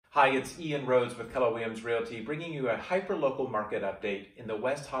Hi, it's Ian Rhodes with Keller Realty, bringing you a hyper-local market update in the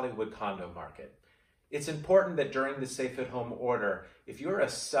West Hollywood condo market. It's important that during the Safe at Home order, if you're a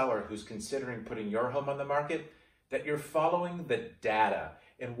seller who's considering putting your home on the market, that you're following the data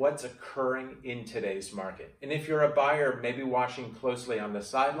and what's occurring in today's market. And if you're a buyer, maybe watching closely on the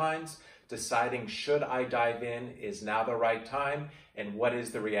sidelines, deciding should I dive in, is now the right time, and what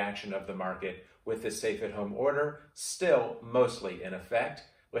is the reaction of the market with the Safe at Home order still mostly in effect.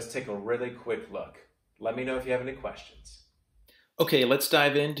 Let's take a really quick look. Let me know if you have any questions. Okay, let's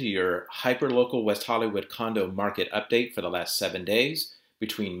dive into your hyper-local West Hollywood condo market update for the last 7 days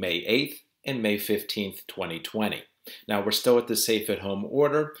between May 8th and May 15th, 2020. Now, we're still at the Safe at Home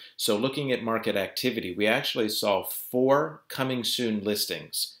order, so looking at market activity, we actually saw 4 coming soon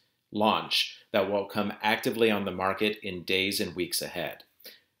listings launch that will come actively on the market in days and weeks ahead.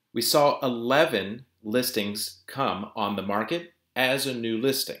 We saw 11 listings come on the market as a new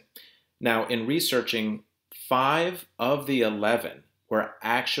listing. Now, in researching, 5 of the 11 were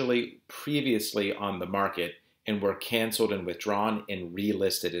actually previously on the market and were canceled and withdrawn and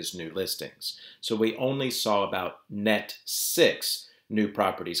relisted as new listings. So we only saw about net 6 new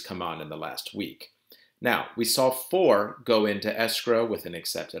properties come on in the last week. Now, we saw 4 go into escrow with an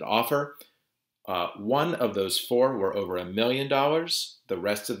accepted offer. 1 of those 4 were over $1 million. The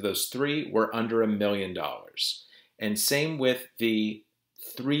rest of those 3 were under $1 million. And same with the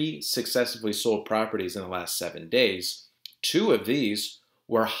 3 successfully sold properties in the last 7 days. 2 of these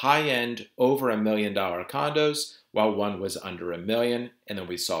were high-end, over $1 million condos, while 1 was under $1 million, and then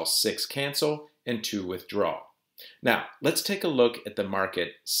we saw 6 cancel and 2 withdraw. Now, let's take a look at the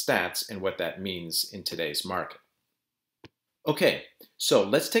market stats and what that means in today's market. Okay, so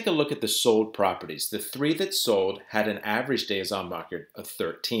let's take a look at the sold properties. The 3 that sold had an average days on market of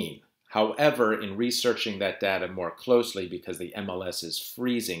 13. However, in researching that data more closely, because the MLS is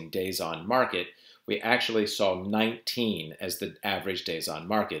freezing days on market, we actually saw 19 as the average days on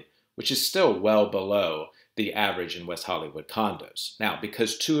market, which is still well below the average in West Hollywood condos. Now,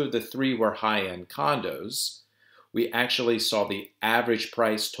 because 2 of the 3 were high-end condos, we actually saw the average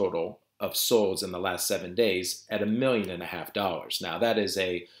price total of solds in the last 7 days at $1.5 million. Now, that is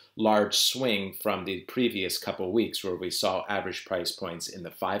a large swing from the previous couple weeks where we saw average price points in the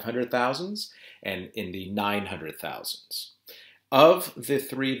 500,000s and in the 900,000s. Of the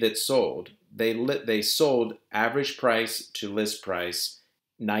 3 that sold, they sold average price to list price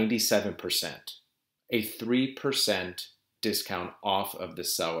 97%, a 3% discount off of the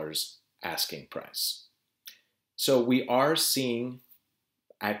seller's asking price. So we are seeing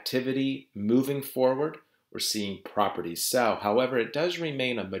activity moving forward. We're seeing properties sell. However, it does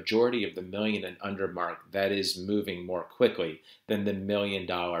remain a majority of the million and under mark that is moving more quickly than the $1 million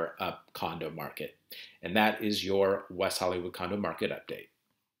up condo market. And that is your West Hollywood condo market update.